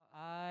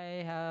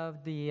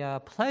have the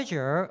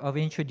pleasure of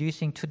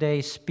introducing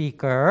today's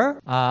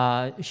speaker.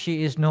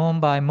 She is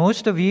known by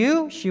most of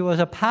you. She was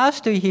a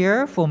pastor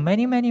here for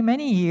many, many,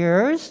 many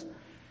years.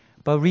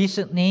 But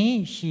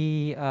recently,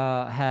 she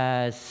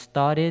has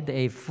started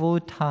a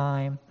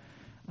full-time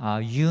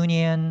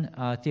Union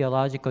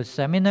Theological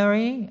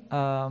Seminary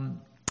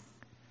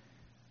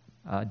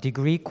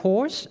degree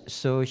course.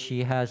 So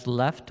she has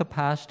left the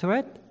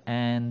pastorate,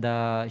 and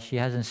she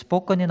hasn't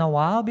spoken in a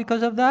while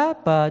because of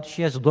that, but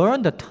she has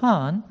learned a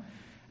ton,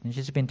 and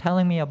she's been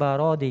telling me about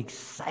all the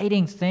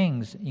exciting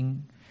things,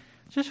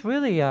 just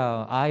really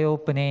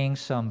eye-opening,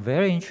 some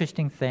very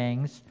interesting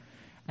things,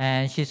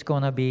 and she's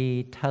going to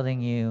be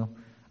telling you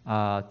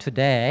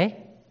today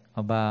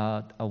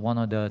about one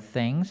of the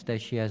things that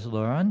she has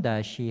learned,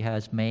 that she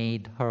has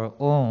made her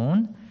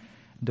own,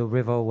 the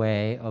River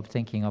way of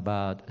thinking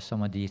about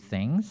some of these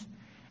things.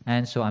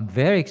 And so I'm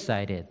very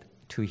excited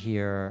to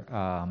hear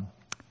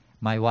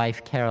my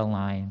wife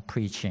Caroline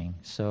preaching.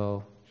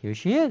 So here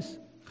she is.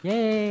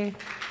 Yay!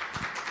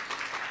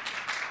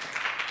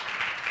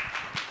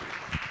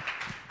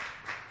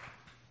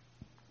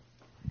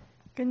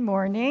 Good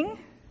morning.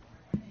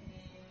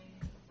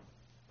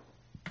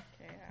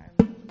 Okay,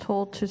 I'm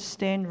told to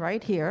stand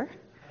right here.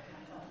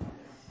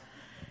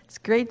 It's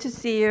great to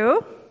see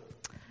you.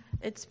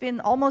 It's been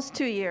almost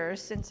 2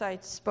 years since I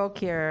spoke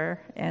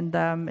here, and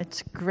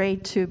it's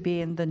great to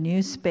be in the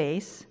new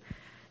space,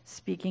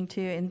 speaking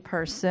to you in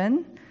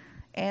person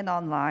and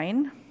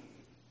online.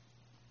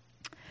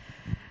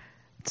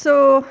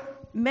 So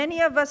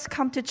many of us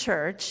come to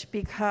church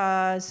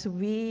because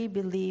we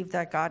believe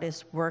that God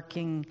is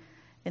working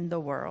in the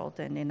world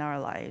and in our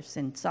lives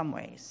in some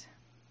ways.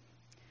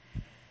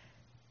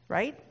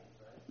 Right?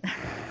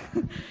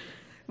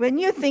 When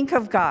you think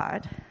of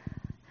God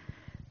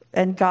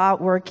and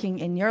God working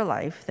in your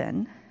life,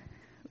 then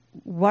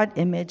what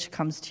image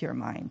comes to your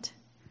mind?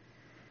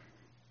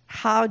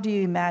 How do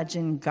you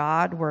imagine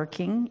God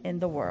working in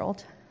the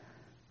world?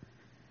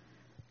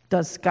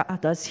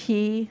 Does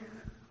He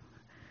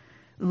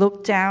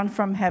look down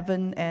from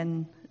heaven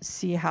and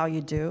see how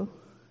you do?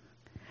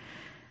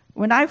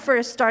 When I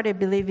first started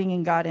believing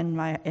in God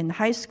in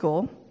high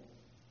school,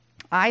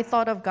 I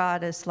thought of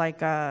God as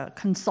like a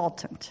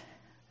consultant,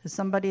 as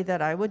somebody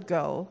that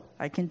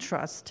I can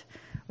trust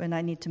when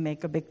I need to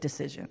make a big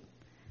decision.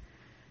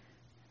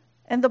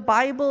 And the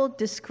Bible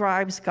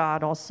describes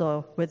God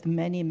also with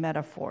many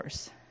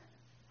metaphors: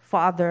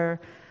 Father,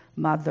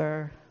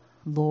 Mother,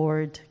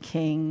 Lord,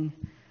 King,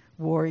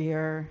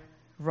 Warrior,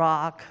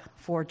 Rock,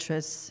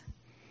 Fortress.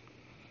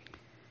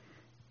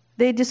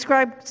 They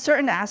describe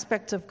certain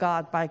aspects of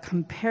God by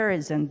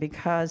comparison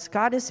because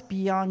God is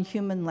beyond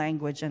human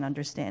language and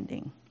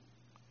understanding.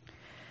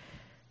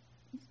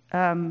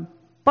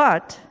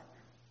 But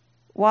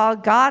while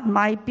God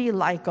might be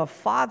like a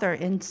father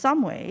in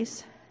some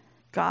ways,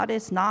 God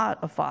is not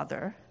a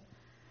father.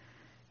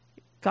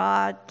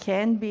 God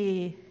can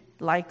be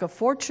like a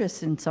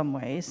fortress in some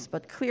ways,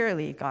 but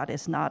clearly God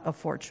is not a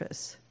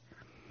fortress.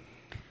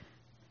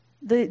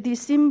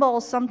 These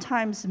symbols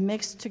sometimes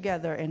mix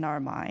together in our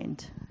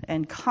mind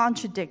and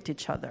contradict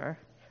each other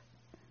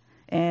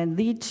and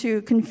lead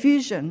to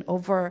confusion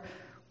over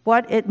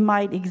what it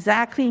might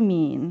exactly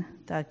mean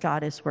that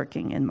God is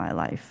working in my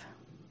life.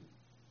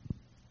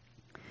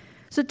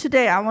 So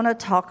today I want to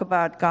talk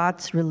about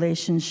God's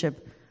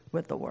relationship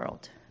with the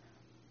world.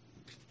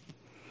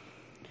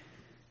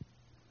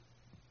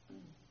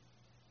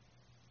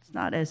 It's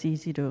not as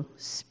easy to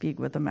speak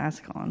with a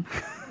mask on.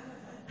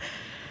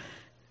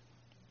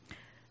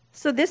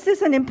 So this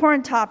is an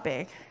important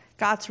topic,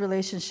 God's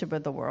relationship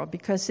with the world,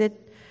 because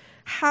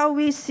how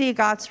we see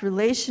God's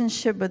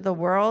relationship with the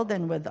world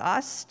and with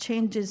us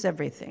changes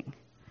everything.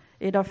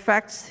 It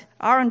affects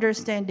our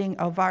understanding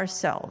of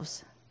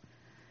ourselves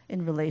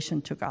in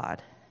relation to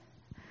God.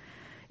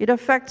 It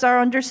affects our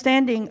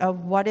understanding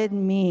of what it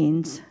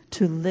means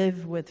to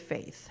live with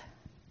faith.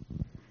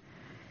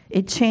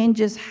 It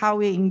changes how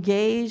we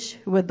engage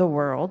with the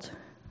world,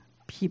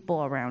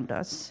 people around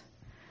us,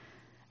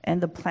 and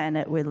the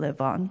planet we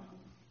live on.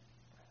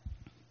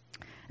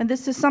 And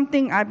this is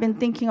something I've been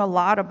thinking a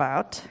lot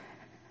about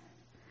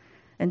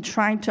and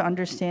trying to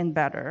understand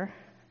better.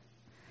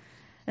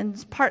 And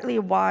it's partly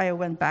why I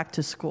went back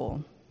to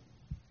school.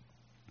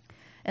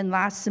 And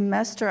last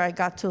semester, I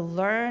got to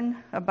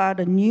learn about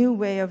a new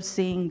way of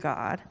seeing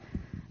God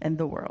and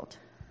the world.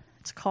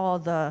 It's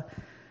called the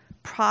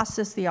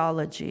process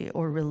theology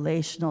or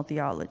relational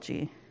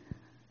theology.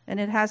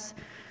 And it has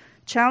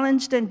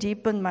challenged and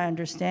deepened my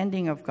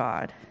understanding of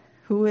God,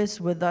 who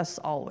is with us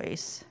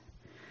always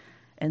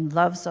and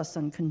loves us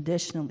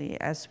unconditionally,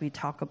 as we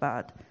talk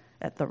about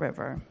at the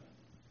river.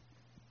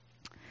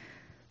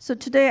 So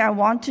today I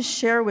want to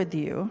share with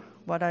you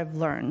what I've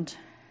learned,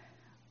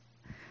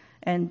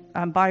 and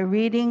by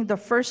reading the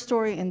first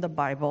story in the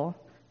Bible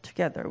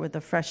together with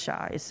the fresh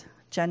eyes,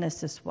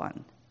 Genesis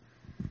 1.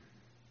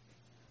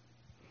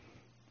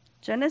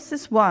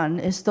 Genesis 1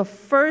 is the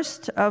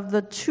first of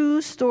the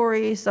 2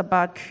 stories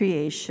about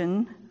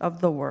creation of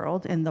the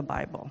world in the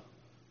Bible.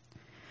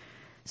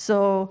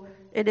 So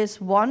it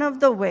is one of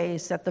the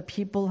ways that the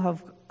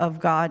people of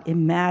God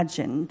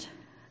imagined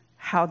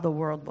how the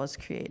world was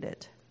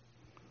created.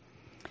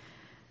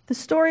 The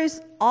story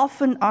is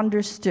often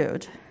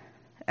understood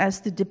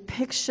as the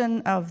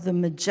depiction of the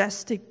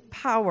majestic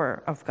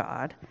power of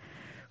God,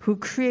 who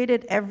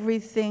created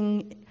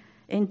everything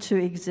into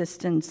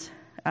existence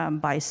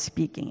by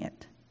speaking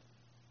it.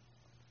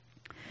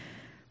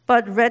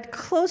 But read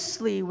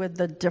closely with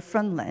a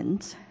different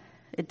lens,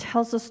 it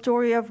tells the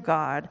story of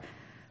God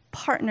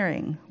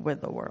partnering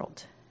with the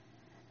world.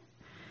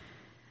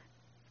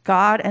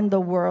 God and the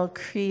world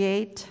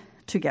create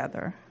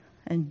together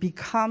and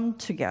become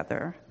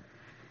together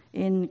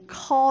in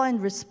call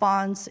and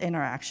response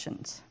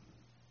interactions.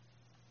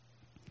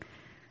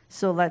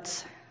 So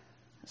let's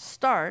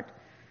start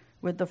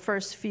with the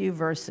first few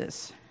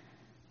verses.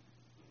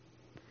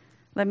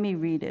 Let me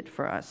read it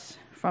for us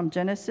from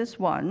Genesis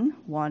 1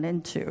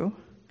 and 2.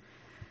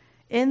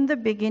 In the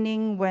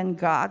beginning, when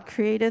God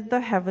created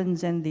the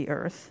heavens and the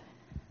earth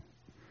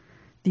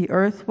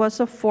was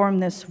a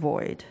formless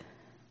void,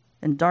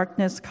 and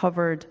darkness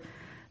covered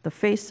the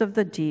face of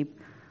the deep,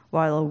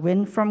 while a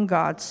wind from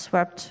God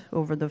swept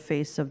over the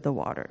face of the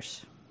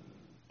waters.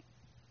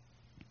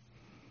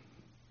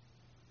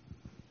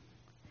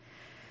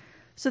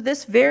 So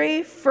this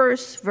very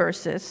first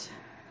verses,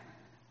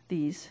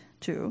 these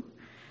two,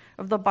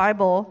 of the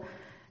Bible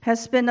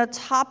has been a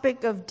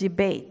topic of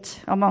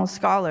debate among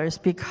scholars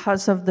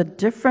because of the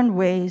different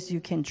ways you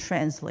can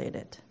translate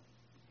it.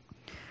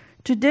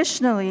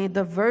 Traditionally,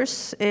 the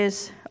verse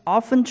is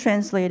often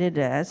translated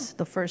as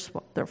the first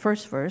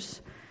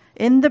verse,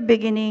 in the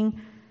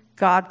beginning,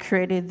 God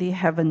created the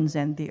heavens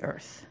and the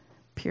earth,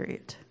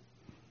 period.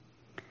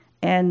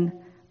 And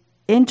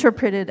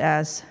interpreted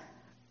as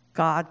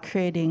God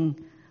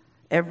creating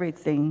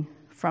everything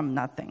from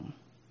nothing.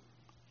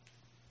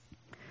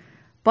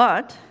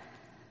 But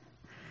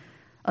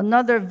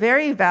another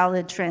very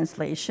valid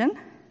translation,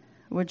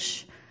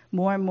 which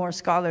more and more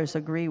scholars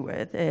agree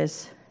with,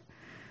 is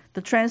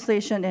the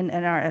translation in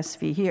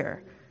NRSV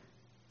here.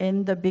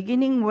 In the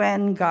beginning,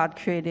 when God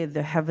created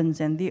the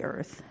heavens and the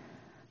earth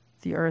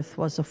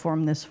was a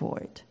formless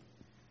void.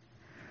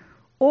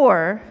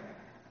 Or,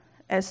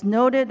 as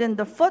noted in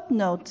the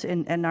footnote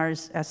in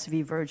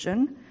NRSV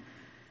version,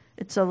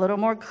 it's a little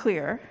more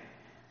clear.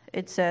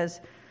 It says,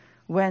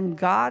 when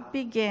God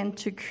began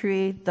to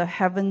create the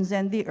heavens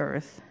and the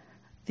earth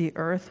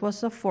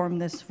was a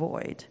formless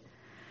void,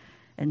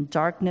 and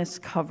darkness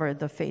covered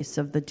the face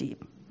of the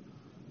deep.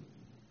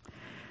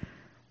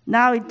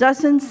 Now, it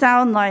doesn't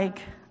sound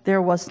like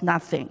there was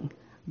nothing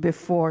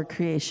before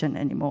creation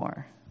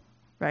anymore,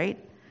 right?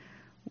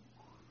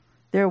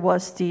 There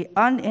was the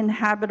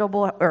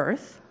uninhabitable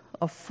earth,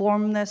 a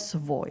formless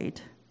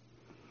void,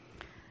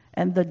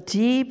 and the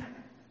deep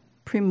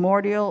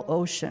primordial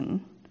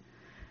ocean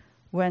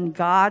when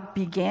God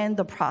began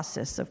the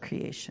process of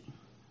creation.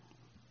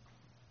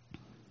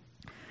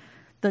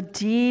 The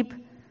deep,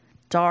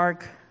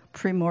 dark,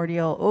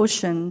 primordial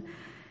ocean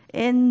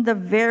in the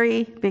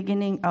very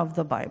beginning of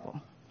the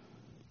Bible.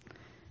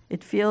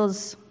 It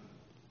feels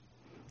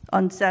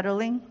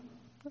unsettling,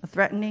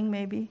 threatening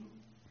maybe.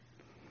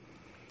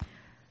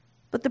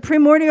 But the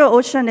primordial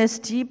ocean is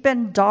deep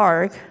and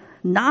dark,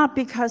 not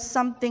because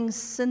something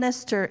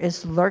sinister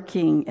is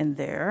lurking in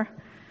there.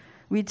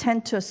 We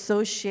tend to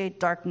associate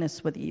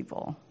darkness with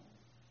evil.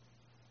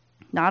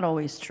 Not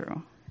always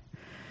true.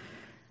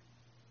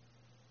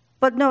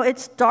 But no,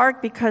 it's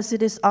dark because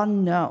it is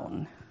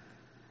unknown.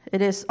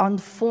 It is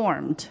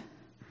unformed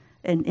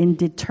and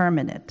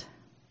indeterminate.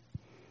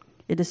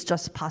 It is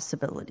just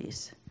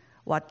possibilities,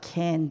 what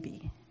can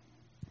be.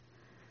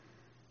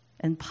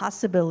 And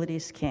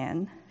possibilities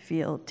can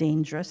feel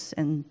dangerous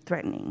and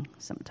threatening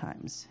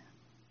sometimes.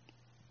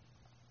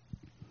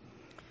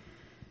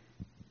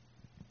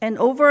 And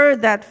over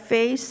that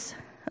face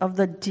of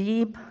the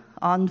deep,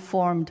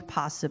 unformed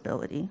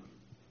possibility,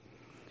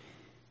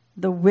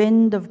 the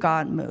wind of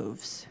God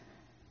moves.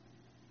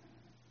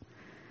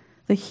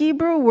 The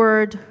Hebrew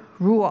word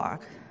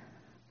ruach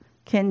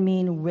can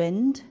mean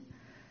wind,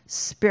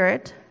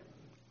 spirit,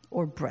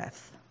 or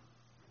breath.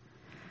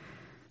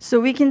 So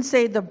we can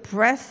say the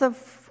breath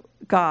of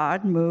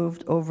God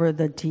moved over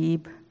the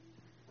deep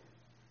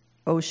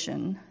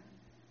ocean,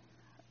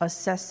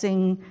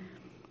 assessing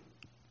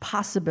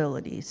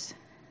possibilities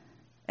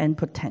and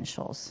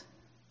potentials,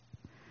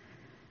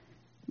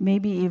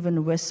 maybe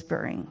even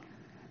whispering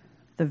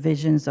the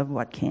visions of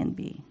what can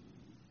be.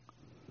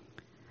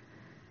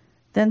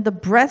 Then the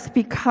breath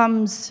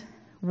becomes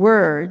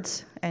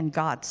words and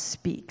God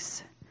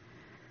speaks.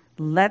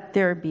 Let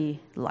there be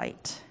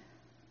light.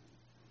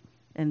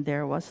 And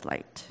there was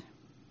light.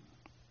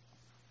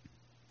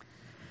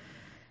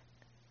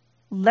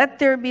 Let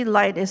there be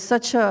light is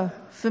such a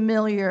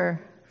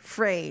familiar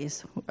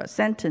phrase, a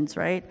sentence,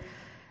 right?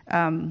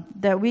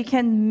 That we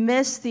can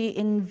miss the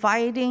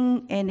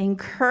inviting and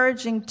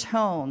encouraging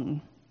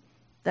tone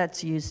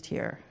that's used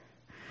here.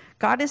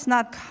 God is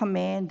not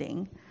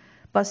commanding,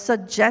 but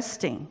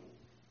suggesting,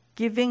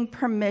 giving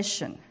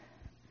permission,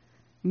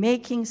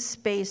 making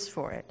space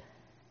for it.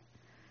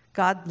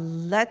 God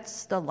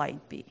lets the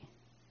light be.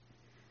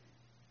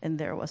 And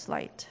there was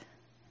light.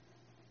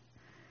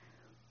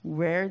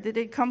 Where did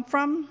it come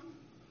from?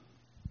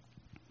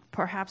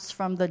 Perhaps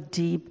from the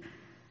deep,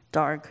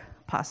 dark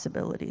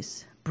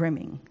possibilities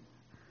brimming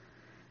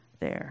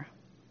there.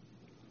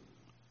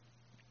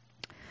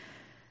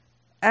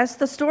 As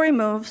the story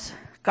moves,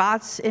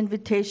 God's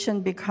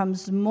invitation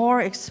becomes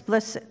more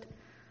explicit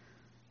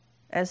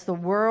as the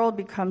world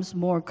becomes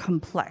more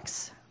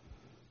complex.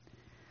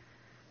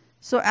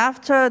 So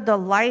after the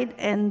light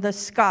and the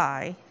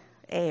sky,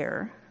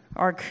 air,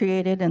 are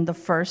created in the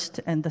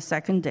first and the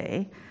second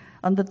day,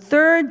 on the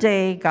third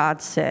day,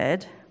 God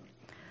said,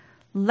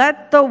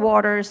 "Let the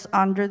waters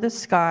under the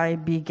sky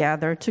be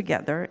gathered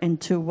together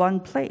into one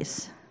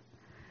place,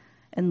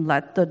 and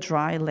let the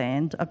dry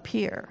land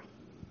appear."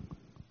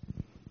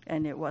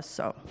 And it was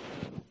so.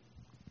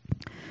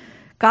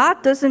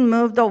 God doesn't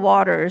move the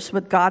waters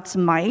with God's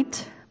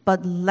might,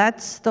 but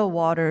lets the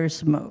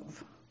waters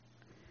move.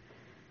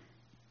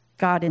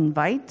 God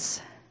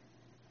invites,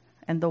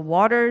 and the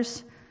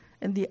waters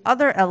and the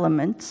other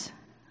elements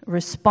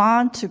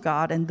respond to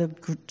God, and the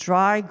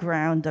dry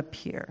ground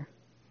appear.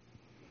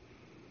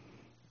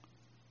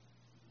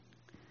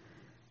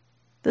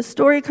 The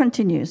story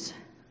continues.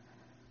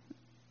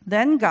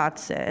 Then God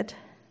said,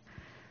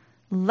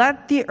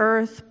 "Let the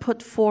earth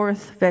put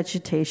forth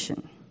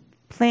vegetation,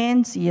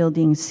 plants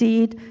yielding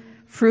seed,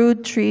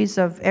 fruit trees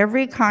of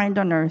every kind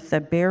on earth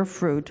that bear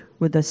fruit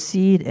with a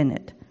seed in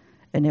it."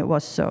 And it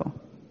was so.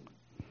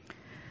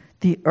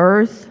 The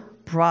earth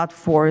brought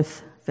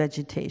forth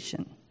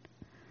vegetation,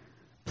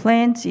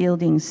 plants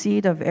yielding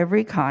seed of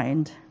every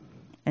kind,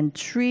 and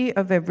tree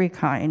of every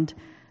kind,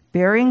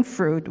 bearing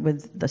fruit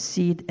with the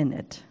seed in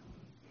it.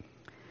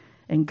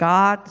 And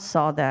God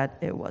saw that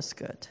it was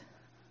good.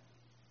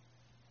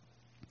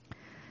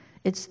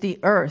 It's the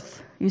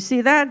earth. You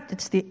see that?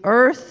 It's the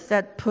earth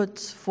that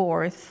puts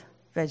forth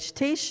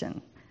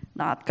vegetation,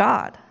 not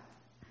God.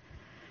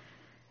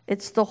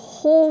 It's the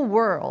whole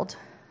world.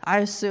 I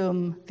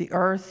assume the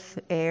earth,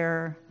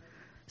 air,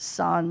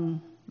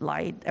 sun,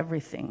 light,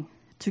 everything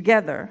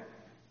together.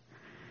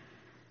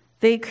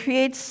 They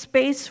create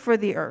space for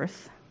the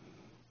earth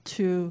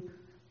to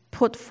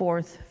put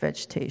forth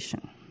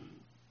vegetation.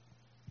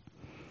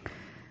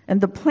 And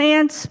the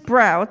plants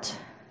sprout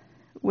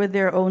with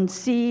their own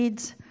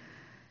seeds,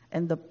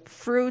 and the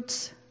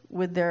fruits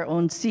with their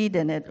own seed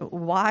in it.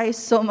 Why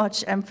so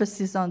much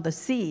emphasis on the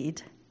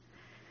seed?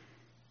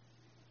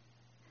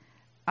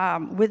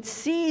 With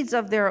seeds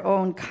of their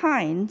own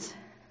kind,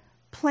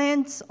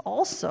 plants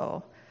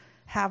also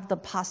have the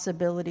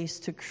possibilities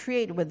to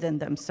create within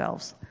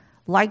themselves,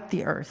 like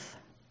the earth,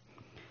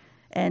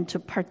 and to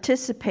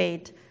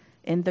participate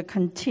in the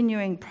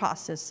continuing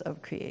process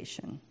of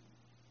creation.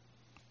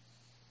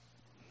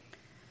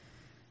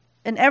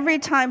 And every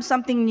time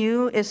something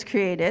new is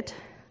created,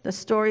 the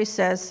story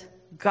says,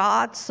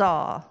 God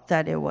saw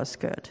that it was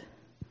good.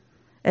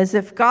 As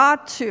if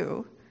God,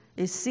 too,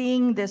 is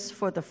seeing this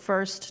for the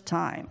first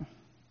time.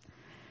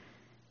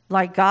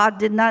 Like God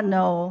did not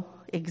know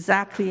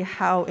exactly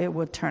how it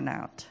would turn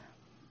out.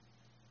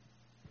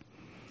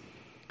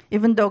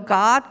 Even though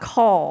God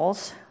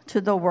calls to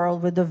the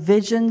world with the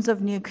visions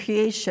of new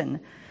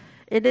creation,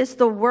 it is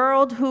the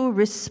world who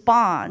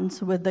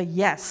responds with a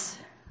yes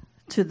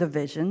to the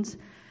visions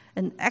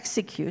and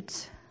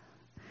executes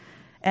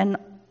and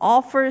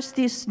offers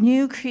this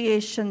new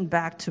creation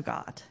back to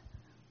God.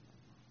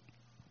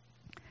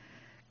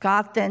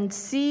 God then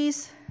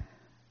sees,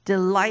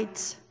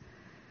 delights,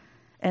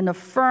 and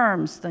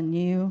affirms the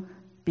new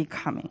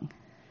becoming.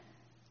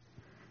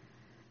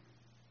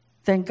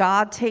 Then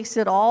God takes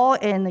it all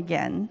in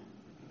again,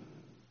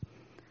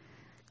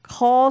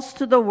 calls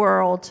to the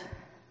world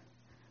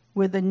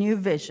with a new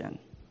vision,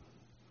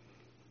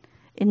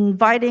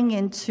 inviting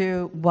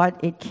into what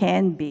it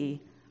can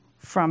be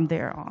from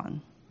there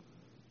on.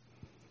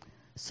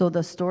 So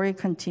the story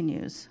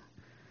continues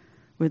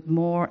with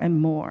more and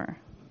more.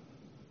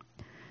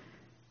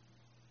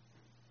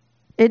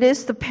 It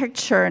is the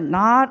picture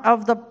not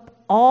of the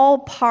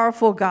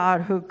all-powerful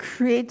God who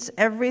creates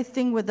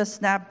everything with a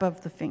snap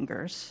of the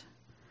fingers,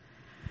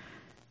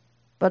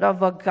 but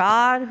of a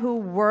God who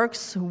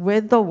works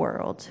with the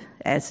world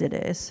as it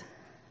is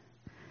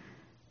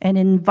and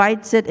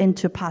invites it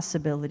into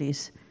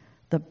possibilities,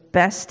 the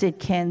best it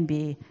can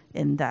be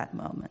in that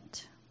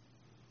moment.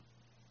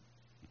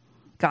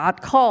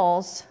 God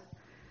calls,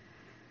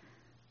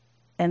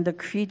 and the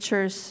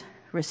creatures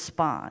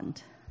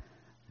respond.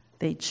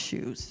 They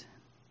choose.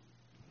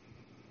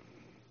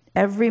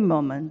 Every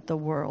moment, the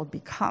world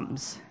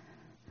becomes.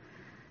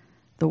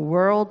 The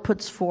world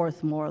puts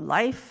forth more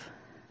life,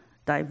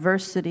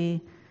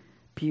 diversity,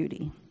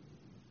 beauty.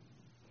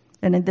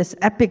 And in this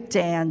epic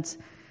dance,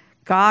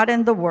 God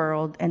and the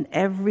world and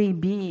every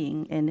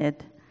being in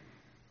it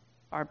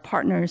are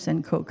partners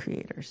and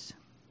co-creators.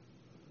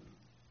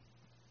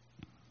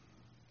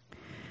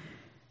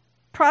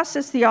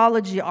 Process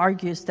theology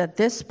argues that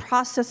this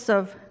process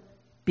of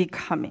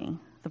becoming,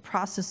 the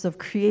process of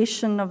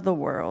creation of the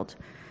world,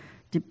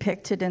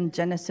 depicted in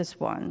Genesis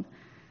 1,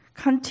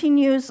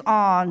 continues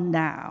on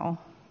now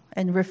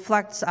and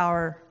reflects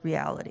our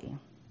reality.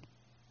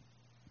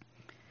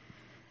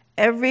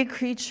 Every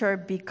creature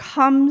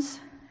becomes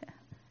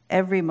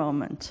every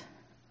moment.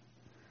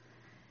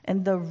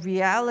 And the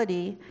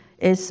reality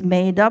is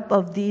made up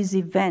of these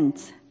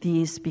events,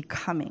 these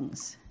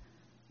becomings.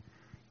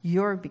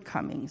 Your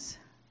becomings,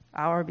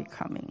 our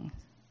becoming.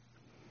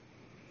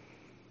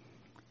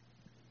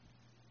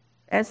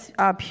 As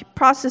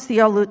process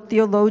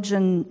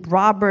theologian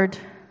Robert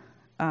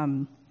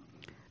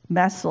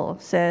Messel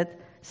says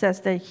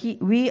that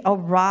we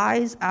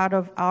arise out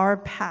of our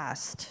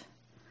past,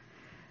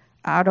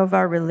 out of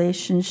our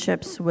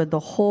relationships with the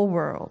whole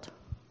world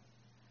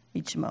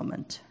each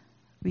moment.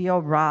 We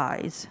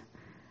arise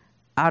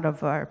out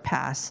of our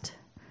past.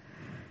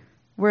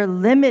 We're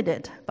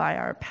limited by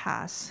our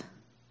past,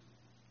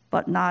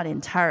 but not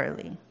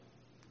entirely.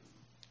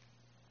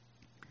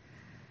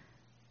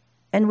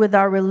 And with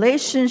our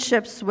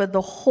relationships with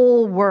the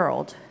whole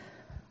world,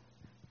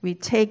 we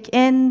take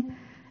in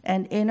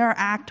and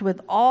interact with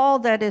all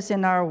that is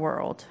in our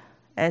world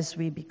as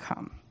we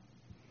become.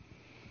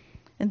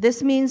 And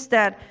this means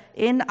that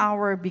in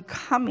our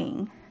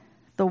becoming,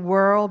 the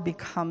world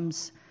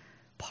becomes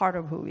part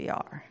of who we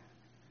are.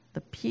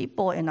 The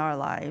people in our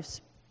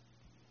lives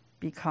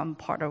become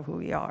part of who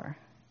we are.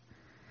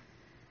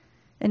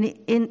 And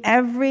in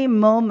every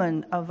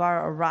moment of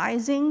our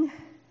arising,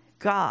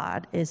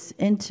 God is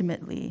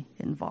intimately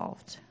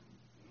involved.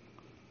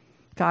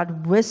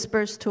 God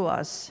whispers to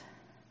us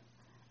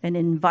and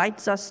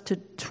invites us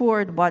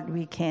toward what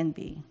we can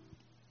be.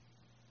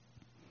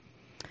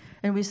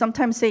 And we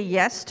sometimes say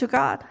yes to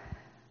God,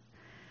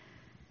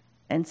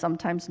 and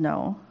sometimes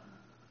no.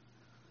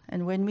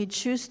 And when we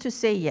choose to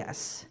say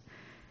yes,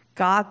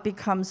 God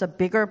becomes a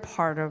bigger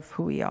part of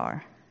who we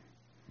are.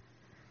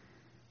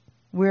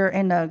 We're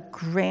in a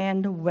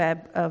grand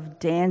web of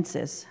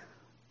dances,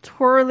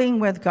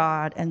 twirling with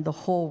God and the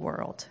whole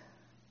world,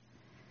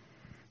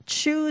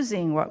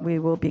 choosing what we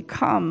will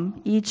become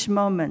each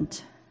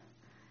moment,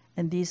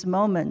 and these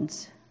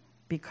moments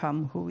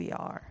become who we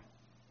are.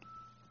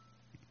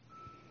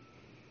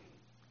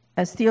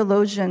 As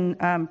theologian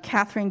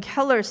Catherine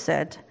Keller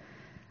said,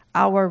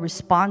 our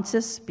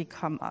responses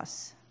become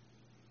us.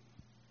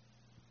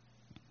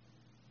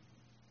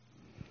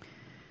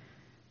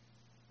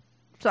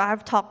 So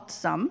I've talked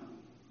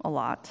a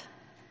lot.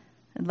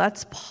 And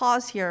let's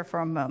pause here for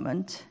a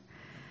moment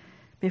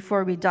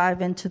before we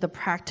dive into the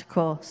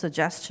practical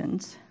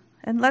suggestions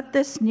and let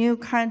this new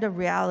kind of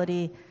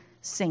reality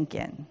sink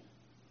in.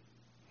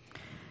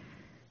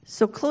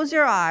 So close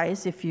your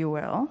eyes, if you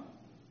will,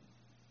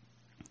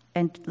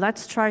 and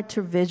let's try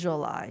to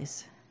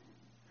visualize.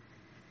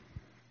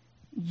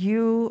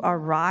 You are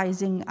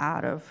rising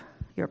out of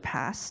your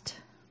past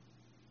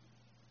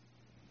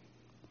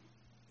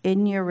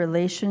in your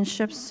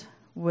relationships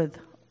with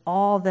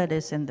all that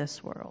is in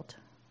this world.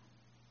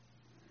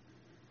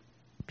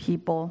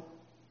 People,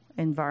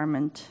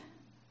 environment,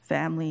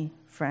 family,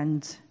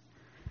 friends,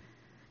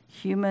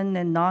 human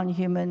and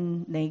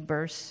non-human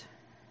neighbors,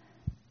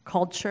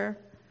 culture,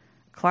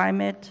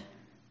 climate,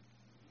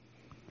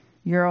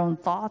 your own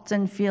thoughts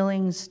and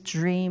feelings,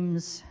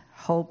 dreams,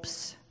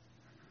 hopes,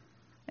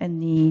 and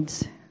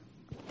needs,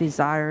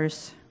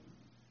 desires.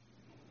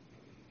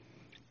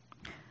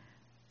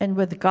 And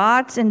with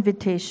God's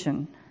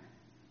invitation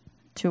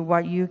to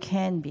what you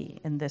can be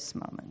in this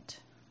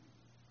moment.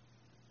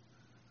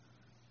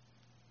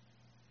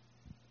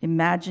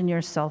 Imagine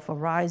yourself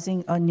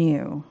arising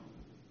anew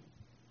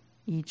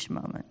each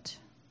moment.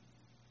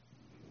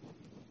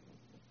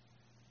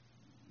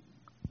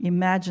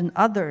 Imagine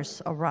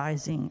others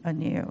arising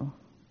anew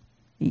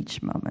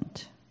each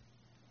moment.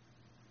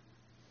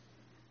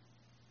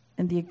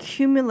 And the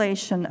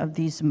accumulation of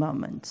these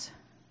moments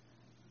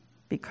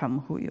become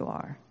who you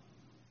are,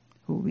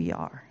 who we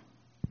are.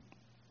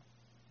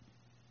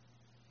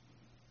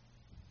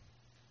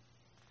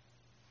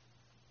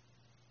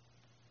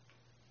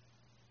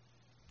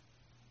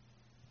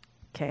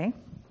 Okay.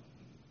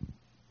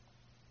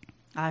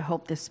 I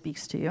hope this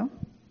speaks to you.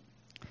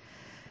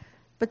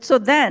 But so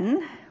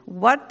then,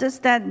 what does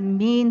that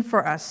mean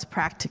for us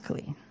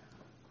practically?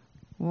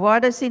 What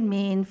does it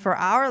mean for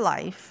our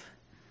life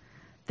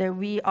that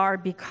we are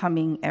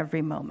becoming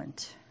every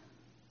moment?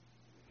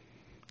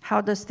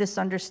 How does this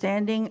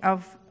understanding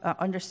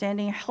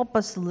help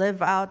us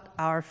live out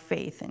our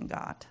faith in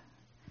God?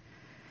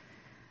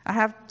 I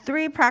have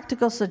 3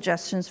 practical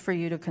suggestions for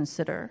you to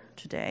consider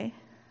today.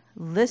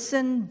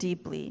 Listen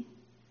deeply,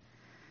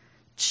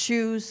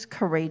 choose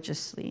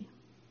courageously,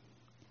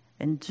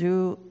 and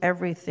do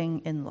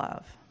everything in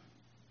love.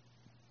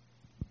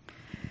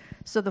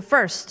 So the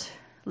first,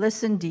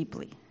 listen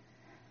deeply.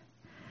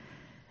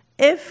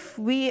 If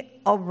we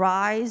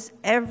arise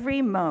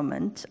every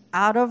moment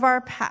out of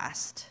our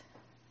past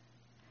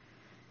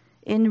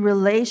in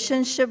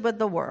relationship with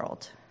the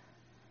world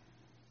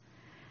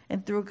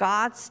and through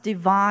God's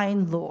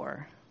divine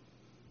lore,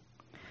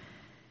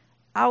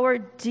 our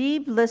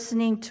deep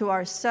listening to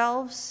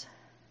ourselves,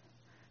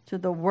 to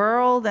the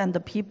world and the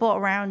people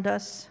around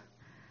us,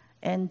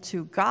 and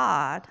to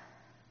God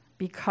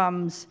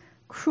becomes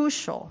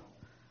crucial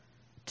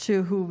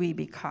to who we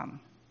become.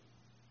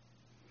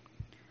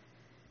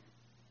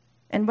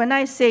 And when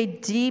I say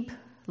deep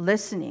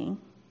listening,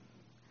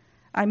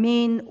 I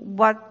mean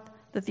what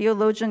the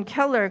theologian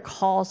Keller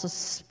calls a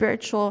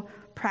spiritual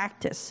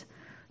practice,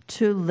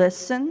 to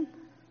listen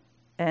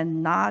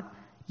and not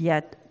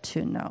yet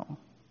to know.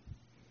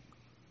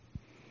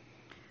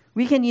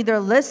 We can either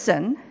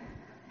listen,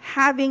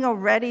 having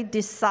already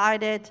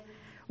decided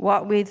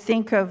what we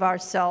think of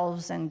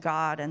ourselves and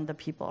God and the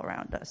people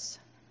around us.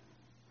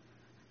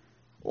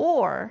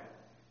 Or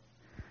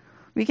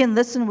we can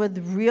listen with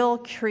real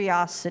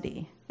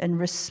curiosity and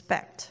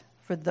respect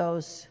for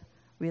those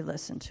we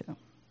listen to.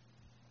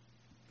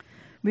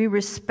 We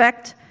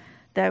respect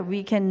that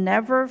we can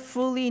never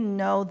fully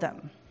know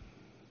them,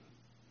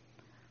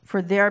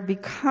 for they are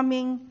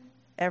becoming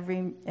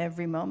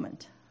every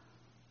moment.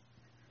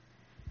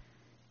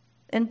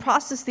 In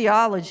process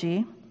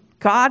theology,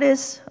 God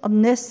is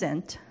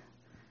omniscient,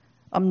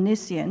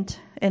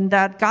 in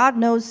that God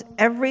knows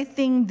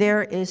everything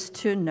there is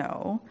to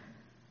know,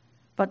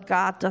 but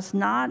God does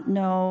not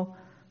know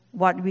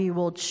what we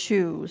will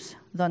choose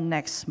the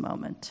next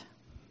moment.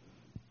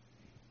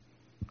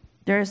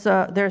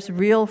 There's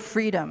real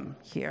freedom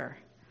here,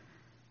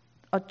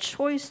 a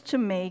choice to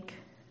make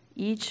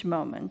each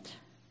moment,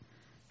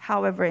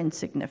 however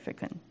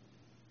insignificant.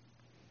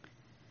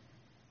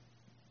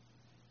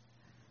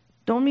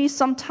 Don't we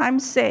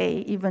sometimes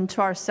say, even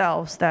to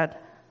ourselves,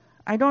 that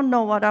I don't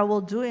know what I will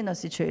do in a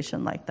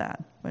situation like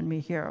that when we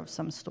hear of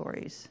some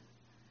stories,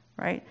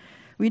 right?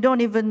 We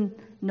don't even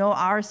know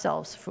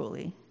ourselves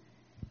fully.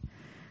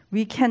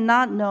 We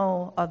cannot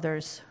know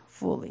others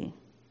fully.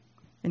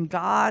 And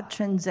God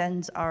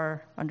transcends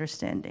our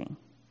understanding.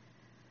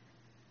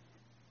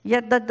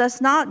 Yet that does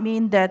not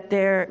mean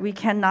that we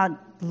cannot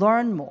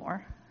learn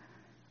more.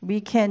 We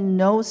can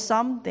know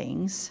some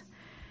things,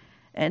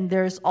 and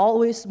there's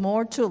always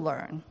more to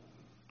learn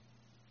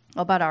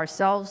about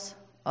ourselves,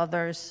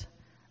 others,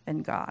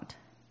 and God.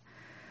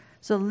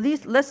 So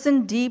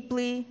listen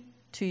deeply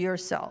to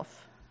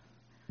yourself,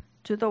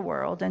 to the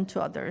world, and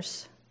to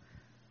others,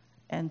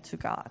 and to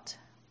God.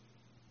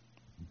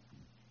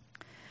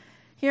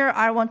 Here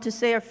I want to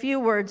say a few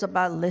words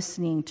about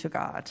listening to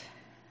God.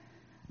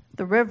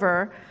 The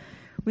River,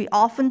 we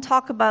often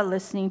talk about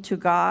listening to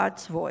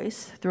God's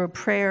voice through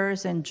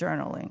prayers and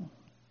journaling.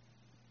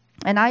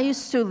 And I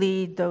used to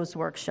lead those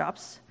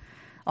workshops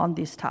on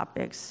these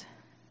topics.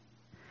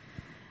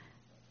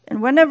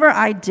 And whenever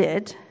I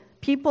did,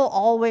 people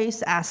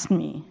always ask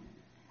me,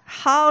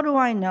 how do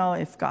I know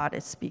if God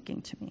is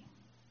speaking to me?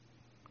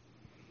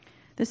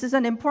 This is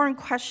an important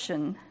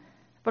question,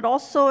 but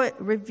also it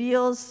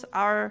reveals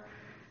our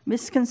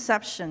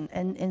misconception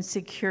and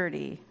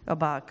insecurity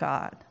about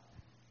God,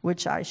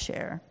 which I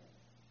share.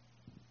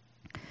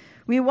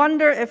 We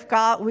wonder if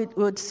God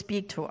would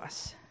speak to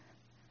us.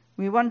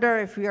 We wonder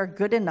if we are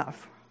good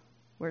enough,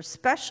 we're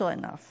special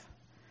enough.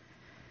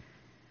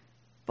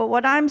 But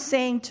what I'm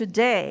saying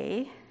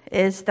today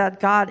is that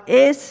God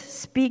is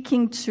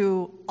speaking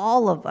to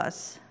all of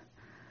us,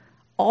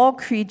 all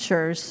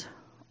creatures,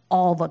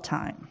 all the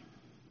time.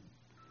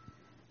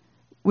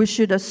 We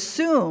should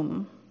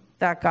assume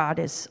that God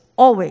is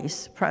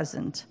always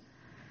present.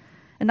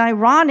 And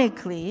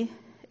ironically,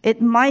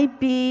 it might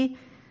be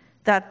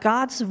that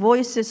God's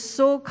voice is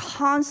so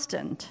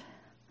constant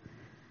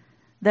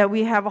that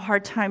we have a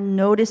hard time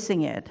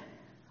noticing it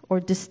or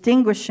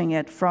distinguishing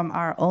it from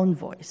our own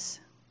voice.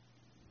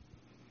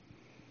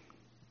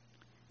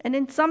 And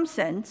in some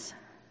sense,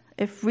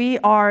 if we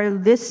are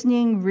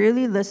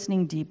really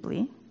listening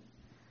deeply,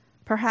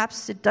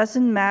 perhaps it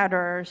doesn't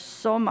matter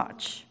so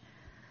much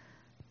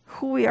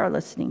who we are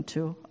listening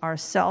to,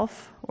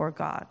 ourselves or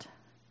God.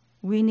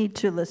 We need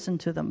to listen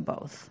to them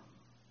both.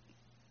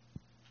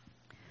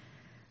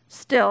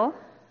 Still,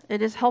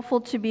 it is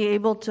helpful to be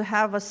able to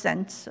have a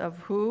sense of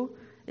who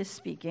is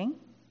speaking.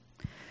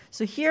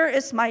 So here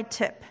is my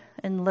tip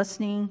in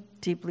listening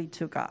deeply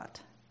to God.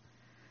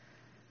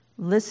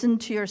 Listen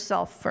to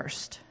yourself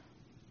first.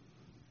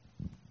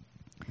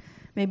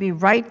 Maybe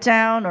write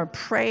down or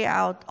pray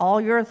out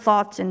all your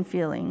thoughts and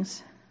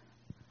feelings,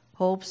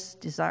 hopes,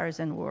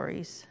 desires, and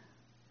worries,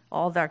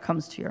 all that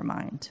comes to your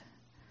mind.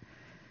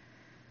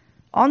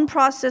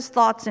 Unprocessed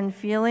thoughts and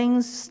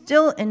feelings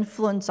still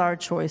influence our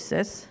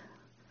choices,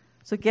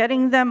 so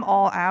getting them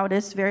all out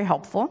is very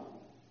helpful.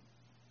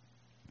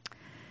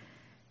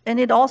 And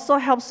it also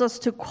helps us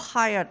to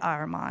quiet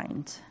our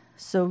mind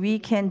so we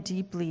can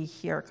deeply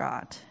hear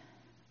God.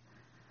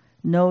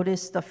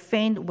 Notice the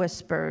faint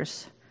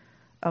whispers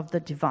of the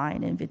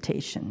divine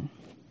invitation.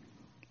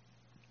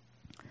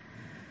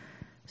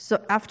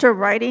 So after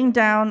writing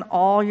down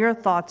all your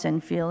thoughts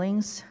and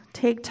feelings,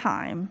 take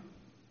time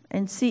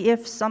and see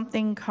if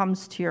something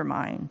comes to your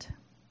mind.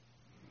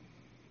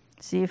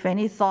 See if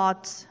any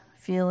thoughts,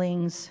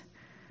 feelings,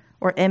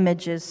 or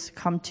images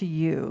come to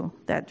you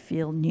that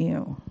feel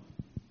new.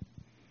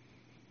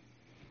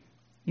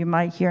 You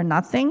might hear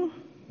nothing.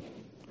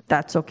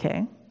 That's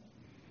okay.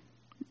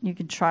 You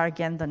can try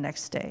again the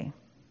next day.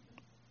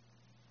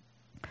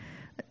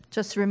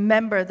 just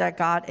remember that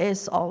God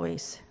is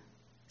always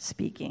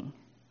speaking,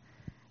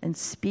 and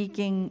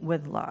speaking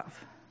with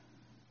love.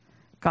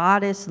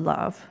 God is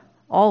love,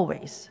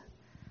 always,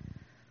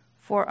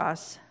 for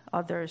us,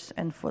 others,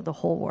 and for the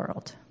whole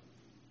world.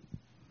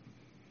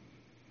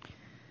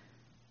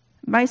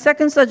 My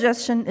second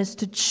suggestion is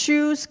to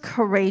choose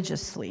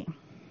courageously.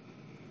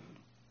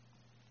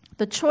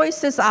 The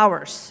choice is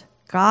ours.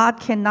 God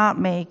cannot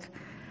make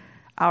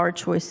our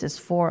choices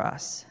for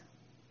us.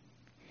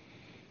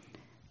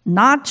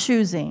 Not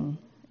choosing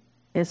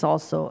is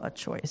also a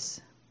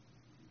choice.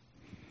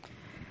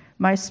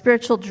 My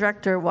spiritual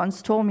director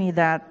once told me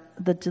that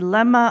the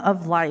dilemma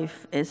of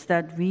life is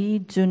that we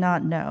do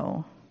not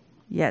know,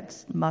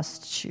 yet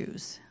must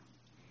choose.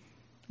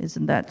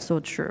 Isn't that so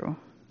true?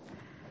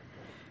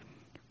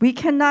 We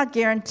cannot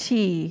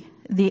guarantee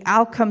the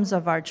outcomes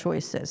of our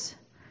choices.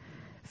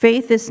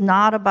 Faith is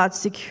not about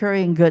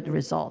securing good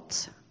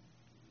results.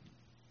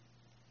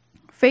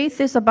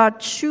 Faith is about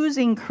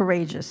choosing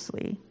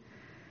courageously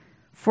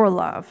for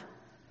love,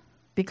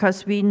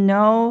 because we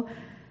know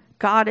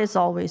God is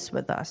always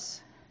with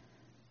us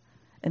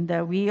and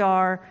that we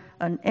are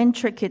an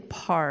intricate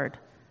part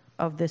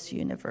of this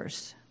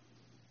universe.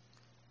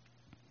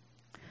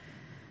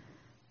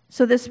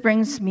 So this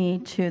brings me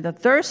to the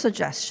third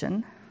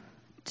suggestion: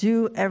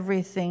 do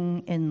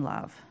everything in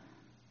love.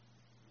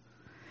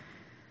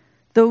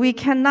 Though we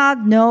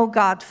cannot know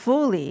God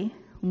fully,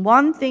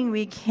 one thing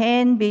we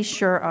can be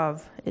sure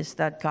of is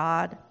that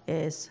God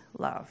is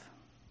love.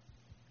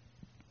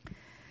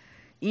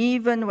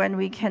 Even when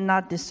we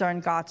cannot discern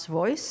God's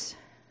voice,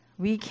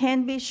 we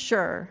can be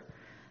sure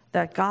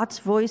that God's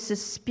voice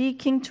is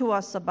speaking to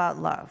us about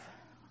love,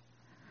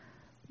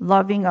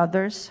 loving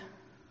others,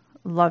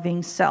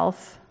 loving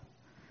self,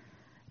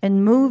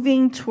 and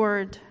moving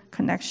toward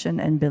connection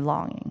and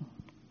belonging.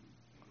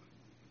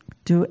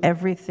 Do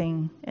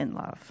everything in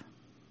love.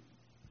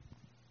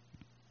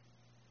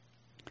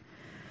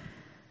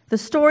 The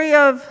story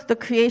of the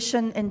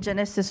creation in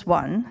Genesis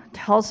 1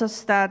 tells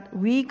us that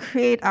we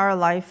create our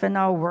life and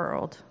our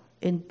world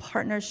in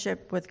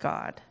partnership with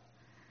God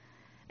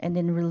and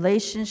in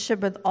relationship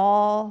with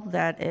all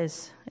that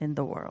is in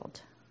the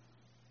world.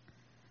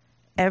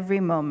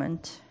 Every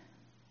moment,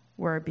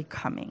 we're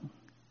becoming.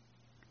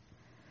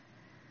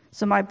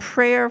 So my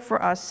prayer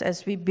for us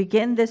as we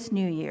begin this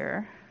new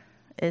year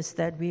is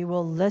that we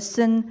will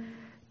listen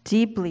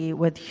deeply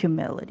with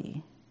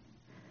humility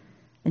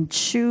and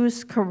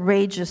choose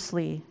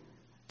courageously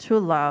to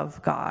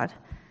love God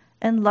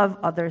and love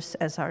others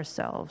as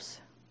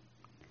ourselves,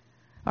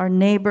 our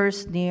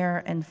neighbors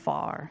near and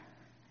far,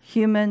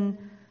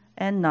 human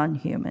and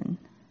non-human,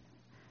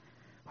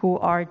 who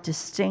are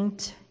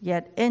distinct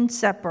yet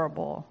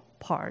inseparable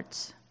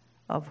parts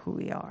of who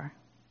we are.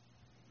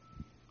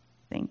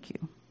 Thank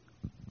you.